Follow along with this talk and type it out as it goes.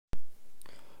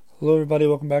Hello, everybody.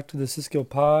 Welcome back to the Cisco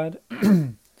Pod.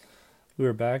 We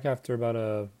were back after about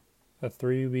a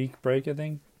 3 week break. I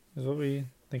think is what we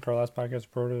think our last podcast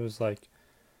recorded was like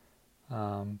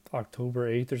October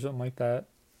 8th or something like that.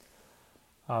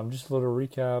 Just a little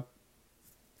recap.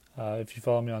 If you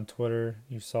follow me on Twitter,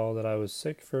 you saw that I was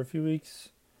sick for a few weeks.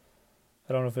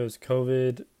 I don't know if it was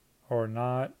COVID or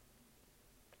not,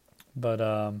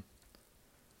 but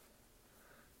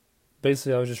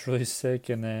basically I was just really sick,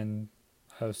 and then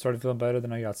I started feeling better.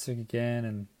 Then I got sick again,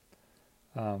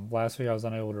 and last week I was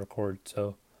unable to record.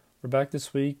 So we're back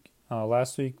this week.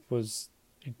 Last week was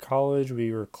in college.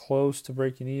 We were close to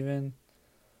breaking even.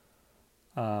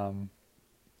 On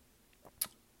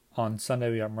Sunday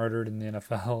we got murdered in the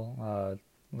NFL.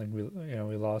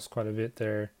 We lost quite a bit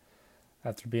there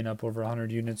after being up over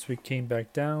 100 units. We came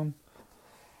back down,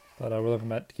 but we're looking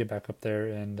to get back up there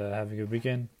and have a good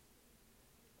weekend.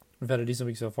 We've had a decent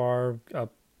week so far,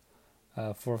 up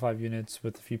 4 or 5 units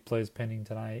with a few plays pending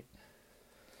tonight.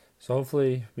 So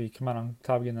hopefully we come out on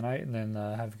top again tonight and then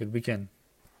have a good weekend.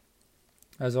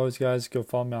 As always, guys, go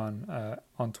follow me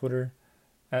on Twitter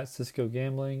at Cisco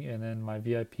Gambling, and then my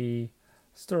VIP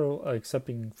still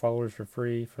accepting followers for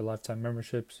free for lifetime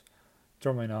memberships.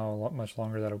 Don't really know how much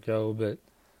longer that'll go, but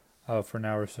for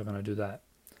now we're still going to do that.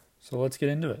 So let's get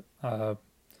into it. I'm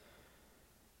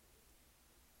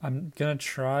going to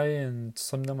try and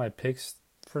slim down my picks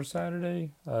for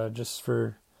Saturday, just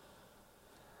for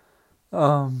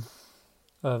a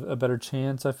better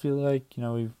chance. I feel like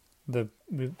the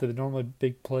normally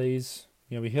big plays.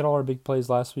 We hit all our big plays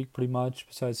last week pretty much,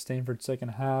 besides Stanford's second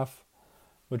half,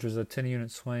 which was a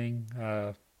 10-unit swing.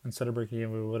 Instead of breaking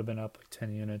even, we would have been up like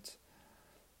 10 units.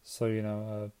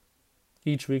 So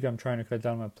each week I'm trying to cut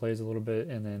down my plays a little bit,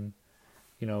 and then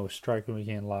strike when we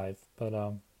can live.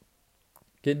 But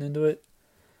getting into it,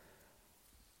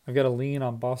 I've got a lean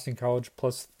on Boston College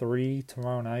 +3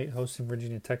 tomorrow night, hosting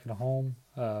Virginia Tech at home.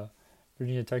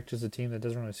 Virginia Tech is a team that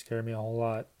doesn't really scare me a whole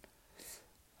lot.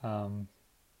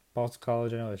 Boston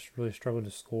College, I know, has really struggled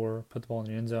to score, put the ball in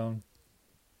the end zone.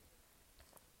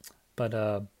 But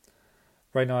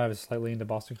right now I have a slight lean to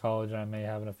Boston College, and I may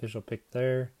have an official pick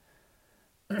there.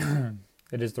 It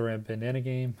is the Ram Bandana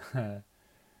game.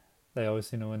 They always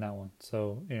seem to win that one.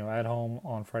 So, at home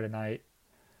on Friday night,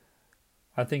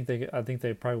 I think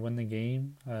they probably win the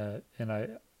game, and I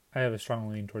have a strong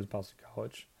lean towards Boston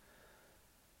College.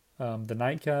 The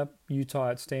nightcap, Utah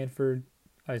at Stanford.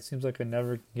 It seems like I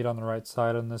never get on the right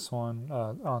side on this one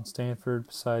on Stanford.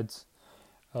 Besides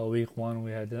week 1,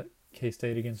 we had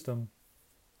K-State against them.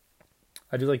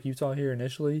 I do like Utah here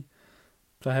initially,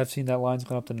 but I have seen that line's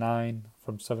gone up to 9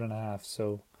 from 7.5.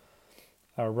 So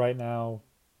right now,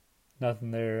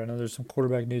 nothing there. I know there's some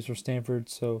quarterback news for Stanford,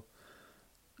 so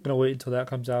I'm going to wait until that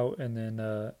comes out, and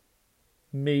then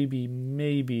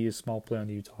maybe a small play on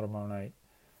Utah tomorrow night.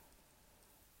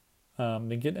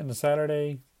 Then getting into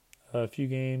Saturday, a few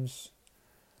games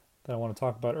that I want to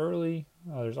talk about early.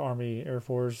 There's Army, Air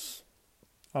Force,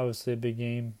 obviously a big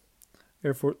game.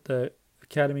 Air Force, the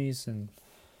academies, and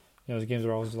those games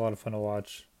are always a lot of fun to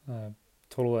watch.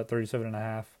 Total at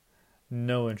 37.5.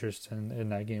 No interest in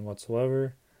that game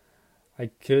whatsoever.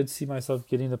 I could see myself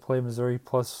getting to play Missouri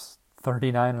plus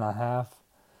 39.5.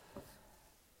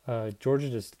 Georgia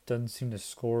just doesn't seem to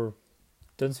score,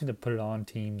 doesn't seem to put it on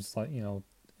teams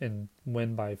and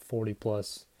win by 40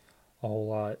 plus a whole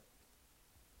lot.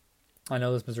 I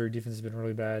know this Missouri defense has been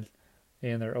really bad,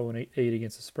 and they're 0-8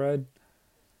 against the spread.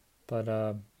 But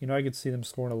I could see them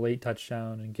scoring a late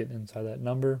touchdown and getting inside that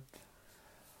number.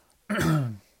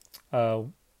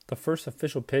 The first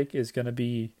official pick is going to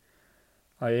be,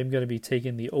 I am going to be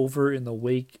taking the over in the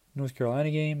Wake, North Carolina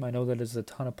game. I know that is a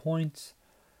ton of points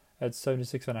at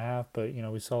 76.5, but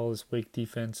we saw this Wake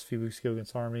defense a few weeks ago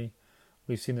against Army.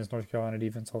 We've seen this North Carolina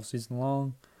defense all season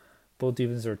long. Both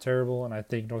defenses are terrible, and I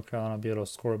think North Carolina will be able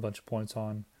to score a bunch of points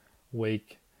on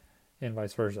Wake and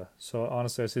vice versa. So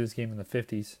honestly, I see this game in the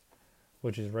 50s,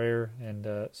 which is rare, and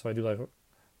so I do like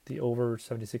the over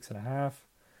 76.5.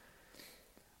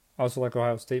 I also like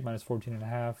Ohio State minus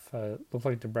 14.5. Looked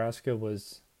like Nebraska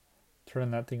was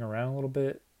turning that thing around a little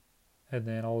bit, and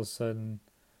then all of a sudden,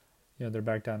 they're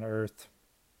back down to earth.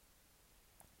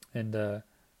 And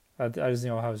I just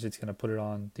know Ohio State's going to put it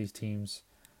on these teams.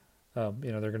 They're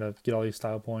going to get all these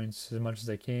style points as much as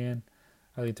they can.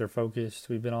 I think they're focused.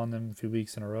 We've been on them a few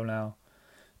weeks in a row now,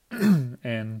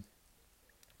 and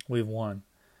we've won.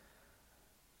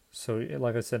 So,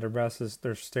 like I said, Nebraska's,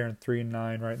 they're staring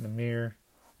 3-9 right in the mirror,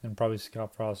 and probably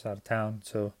Scott Frost out of town.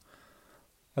 So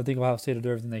I think Ohio State will do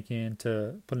everything they can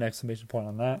to put an exclamation point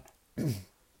on that.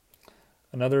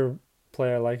 Another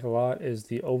play I like a lot is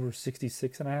the over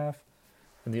 66.5.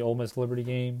 in the Ole Miss Liberty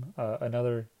game.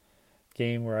 Another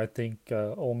game where I think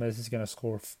Ole Miss is going to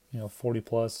score 40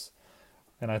 plus,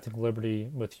 and I think Liberty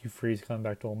with Hugh Freeze coming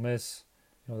back to Ole Miss,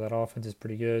 that offense is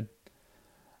pretty good.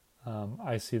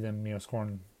 I see them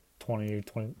scoring 20,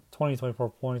 24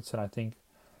 points, and I think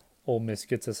Ole Miss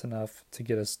gets us enough to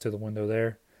get us to the window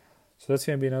there. So that's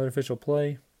going to be another official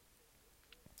play.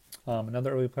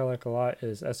 Another early play I like a lot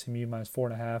is SMU minus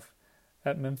 4.5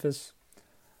 at Memphis.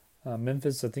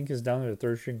 Memphis, I think, is down to their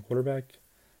third string quarterback.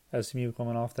 SMU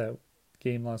coming off that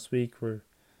game last week where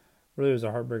really was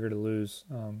a heartbreaker to lose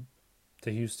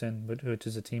to Houston, which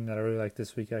is a team that I really like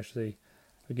this week actually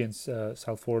against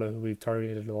South Florida, who we've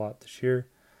targeted a lot this year,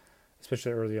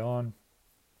 especially early on.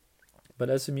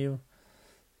 But SMU,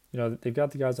 they've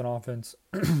got the guys on offense,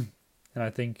 and I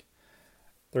think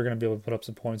they're going to be able to put up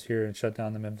some points here and shut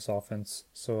down the Memphis offense.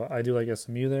 So I do like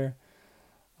SMU there.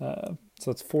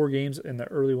 So it's 4 games in the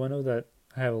early window that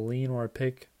I have a lean or a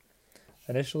pick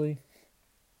initially.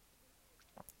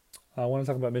 I want to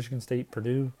talk about Michigan State,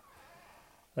 Purdue.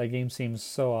 That game seems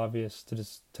so obvious to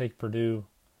just take Purdue.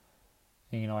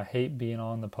 And, I hate being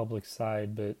on the public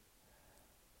side, but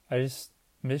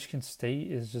Michigan State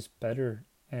is just better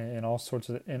in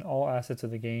all assets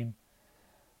of the game.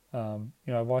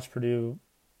 I've watched Purdue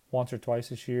once or twice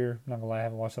this year. I'm not gonna lie, I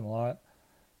haven't watched them a lot.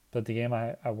 But the game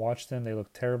I watched them, they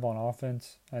look terrible on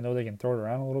offense. I know they can throw it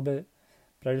around a little bit,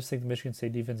 but I just think the Michigan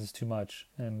State defense is too much,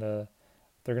 and they're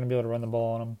going to be able to run the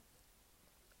ball on them.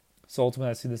 So ultimately,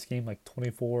 I see this game like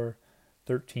 24-13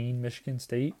 Michigan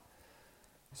State.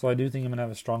 So I do think I'm going to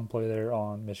have a strong play there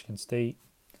on Michigan State.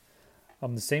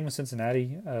 The same with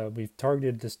Cincinnati. We've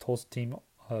targeted this Tulsa team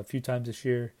a few times this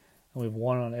year, and we've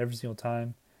won on every single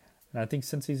time. And I think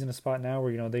Cincy's in a spot now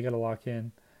where they got to lock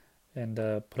in and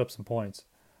put up some points.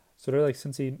 So they're like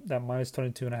Cincy that minus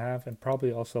 22.5, and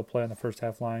probably also play on the first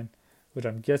half line, which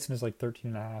I'm guessing is like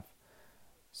 13.5.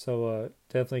 So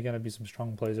definitely going to be some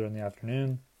strong plays there in the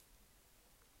afternoon.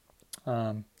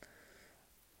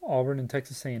 Auburn and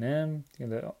Texas A&M.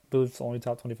 The Booth's the only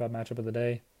top 25 matchup of the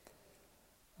day.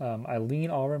 I lean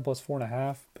Auburn plus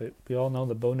 4.5, but we all know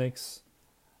the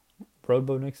road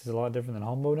Bo Nix is a lot different than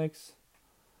home Bo Nix.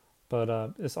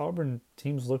 But this Auburn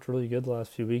team's looked really good the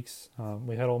last few weeks.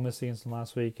 We had Ole Miss against them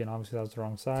last week, and obviously that was the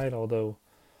wrong side, although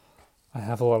I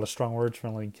have a lot of strong words for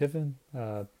Lane Kiffin.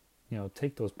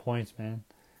 Take those points, man,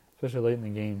 especially late in the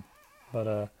game.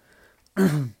 But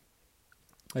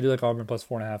I do like Auburn plus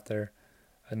 4.5 there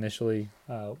initially.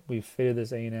 We've faded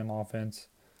this A&M offense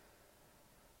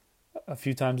a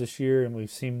few times this year, and we've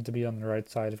seemed to be on the right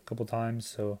side a couple times.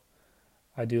 So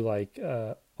I do like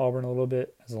Auburn a little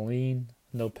bit as a lean.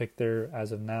 No pick there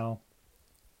as of now.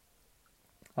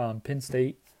 Penn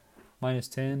State, minus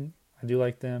 10. I do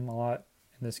like them a lot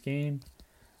in this game.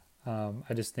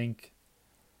 I just think,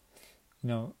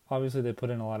 obviously they put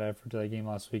in a lot of effort to that game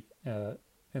last week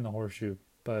in the Horseshoe.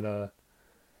 But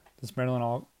this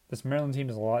Maryland team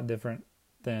is a lot different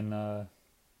than,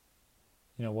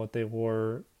 what they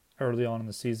were early on in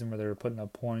the season where they were putting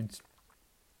up points.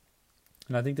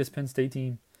 And I think this Penn State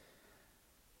team,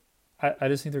 I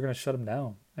just think they're going to shut them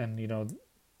down. And,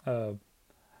 the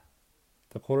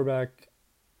quarterback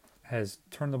has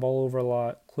turned the ball over a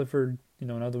lot. Clifford,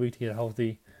 another week to get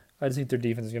healthy. I just think their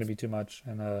defense is going to be too much.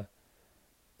 And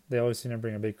they always seem to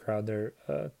bring a big crowd there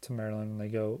to Maryland when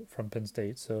they go from Penn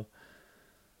State. So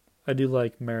I do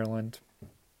like Maryland.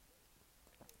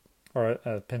 Or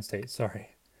Penn State, sorry.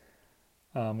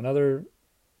 Another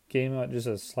game, just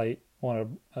a slight,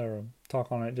 want to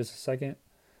talk on it just a second.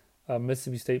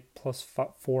 Mississippi State plus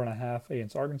 4.5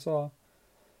 against Arkansas.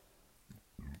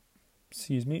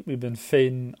 Excuse me. We've been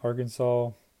fading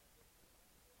Arkansas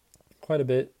quite a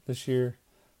bit this year.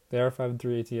 They are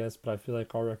 5-3 ATS, but I feel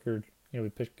like our record, we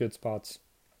picked good spots.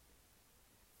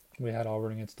 We had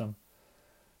Auburn against them.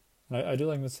 And I do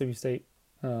like Mississippi State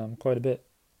quite a bit.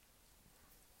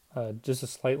 Just a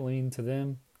slight lean to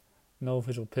them. No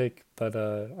official pick, but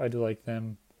I do like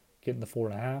them getting the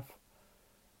 4.5.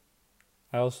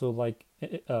 I also like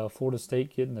Florida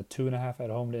State getting the 2.5 at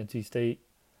home to NC State.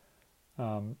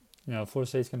 Florida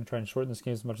State's going to try and shorten this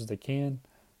game as much as they can.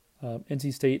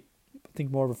 NC State, I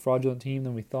think, more of a fraudulent team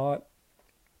than we thought.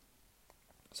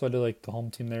 So I do like the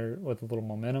home team there with a little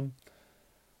momentum.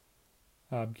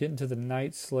 Getting to the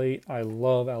night slate, I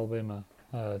love Alabama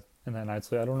in that night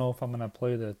slate. I don't know if I'm going to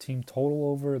play the team total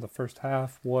over the first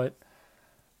half,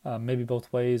 maybe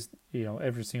both ways,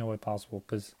 every single way possible,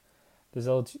 because this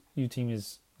LSU team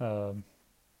is, they're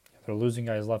losing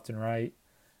guys left and right,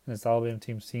 and this Alabama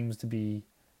team seems to be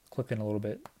clicking a little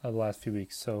bit the last few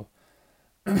weeks. So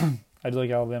I do like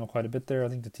Alabama quite a bit there. I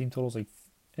think the team total is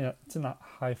it's in the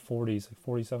high 40s,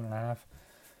 like 47.5.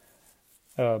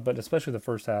 But especially the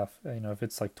first half. If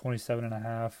it's like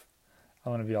 27.5,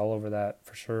 I'm going to be all over that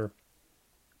for sure.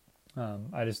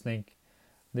 I just think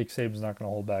Nick Saban's not going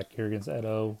to hold back here against Ed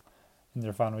O in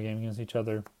their final game against each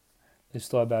other. They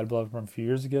still have bad blood from a few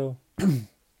years ago when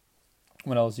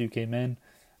LSU came in.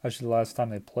 Actually, the last time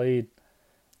they played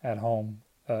at home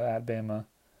at Bama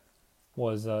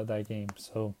was that game.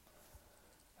 So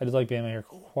I did like Bama here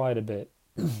quite a bit.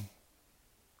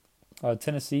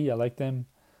 Tennessee, I like them.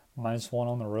 -1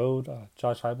 on the road.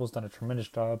 Josh Heupel's done a tremendous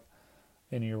job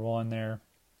in year one there.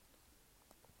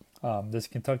 This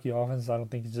Kentucky offense, I don't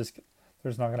think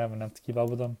there's not going to have enough to keep up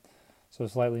with them. So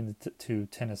slightly to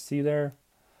Tennessee there.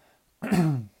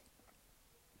 The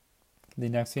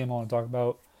next game I want to talk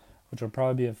about, which will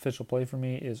probably be an official play for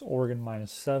me, is Oregon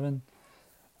 -7.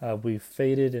 We've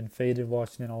faded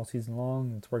Washington all season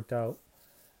long. It's worked out.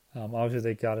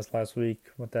 Obviously, they got us last week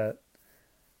with that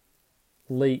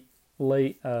late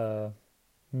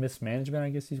mismanagement, I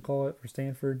guess you'd call it, for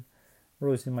Stanford. It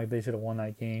really seemed like they should have won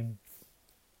that game.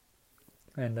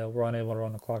 And were unable to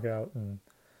run the clock out. And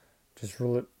just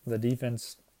the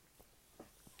defense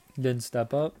didn't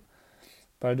step up.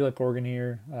 But I do like Oregon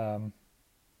here.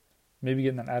 Maybe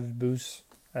getting that added boost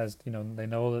as, they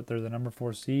know that they're the number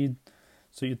 4 seed.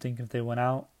 So you'd think if they went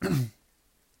out,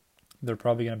 they're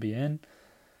probably going to be in.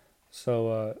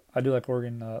 So I do like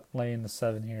Oregon laying the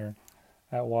 7 here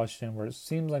at Washington, where it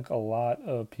seems like a lot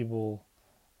of people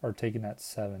are taking that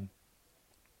 7.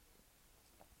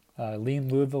 Lean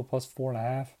Louisville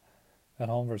 +4.5 at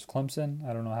home versus Clemson.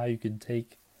 I don't know how you could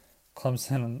take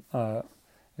Clemson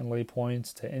and lay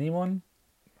points to anyone.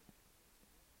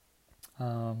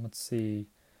 Let's see.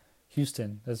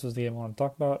 Houston. This was the game I want to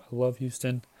talk about. I love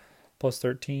Houston.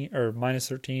 +13 or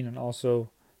 -13, and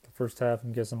also the first half,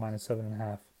 I'm guessing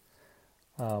 -7.5.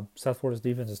 South Florida's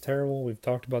defense is terrible. We've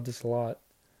talked about this a lot.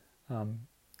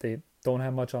 They don't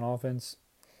have much on offense.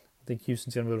 I think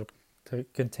Houston's going to be able to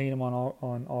contain them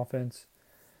on offense,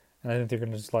 and I think they're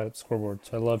going to just light up the scoreboard.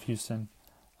 So I love Houston.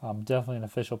 Definitely an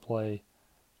official play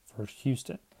for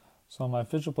Houston. So my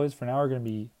official plays for now are going to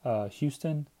be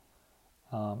Houston,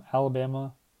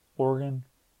 Alabama, Oregon.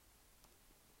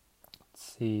 Let's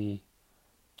see.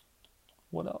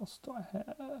 What else do I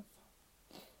have?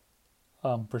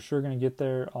 For sure going to get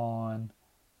there on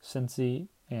Cincy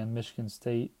and Michigan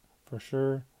State for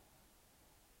sure.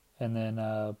 And then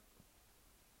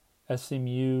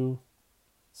SMU,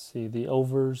 let's see, the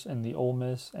overs and the Ole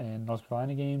Miss and North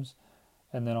Carolina games.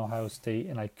 And then Ohio State.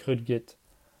 And I could get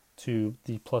to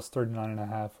the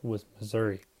 +39.5 with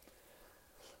Missouri.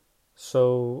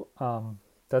 So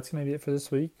that's going to be it for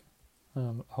this week.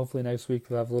 Hopefully next week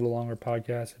we'll have a little longer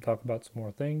podcast to talk about some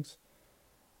more things.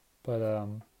 But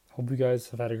hope you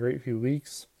guys have had a great few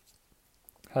weeks.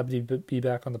 Happy to be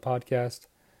back on the podcast.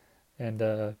 And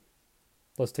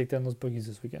let's take down those boogies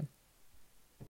this weekend.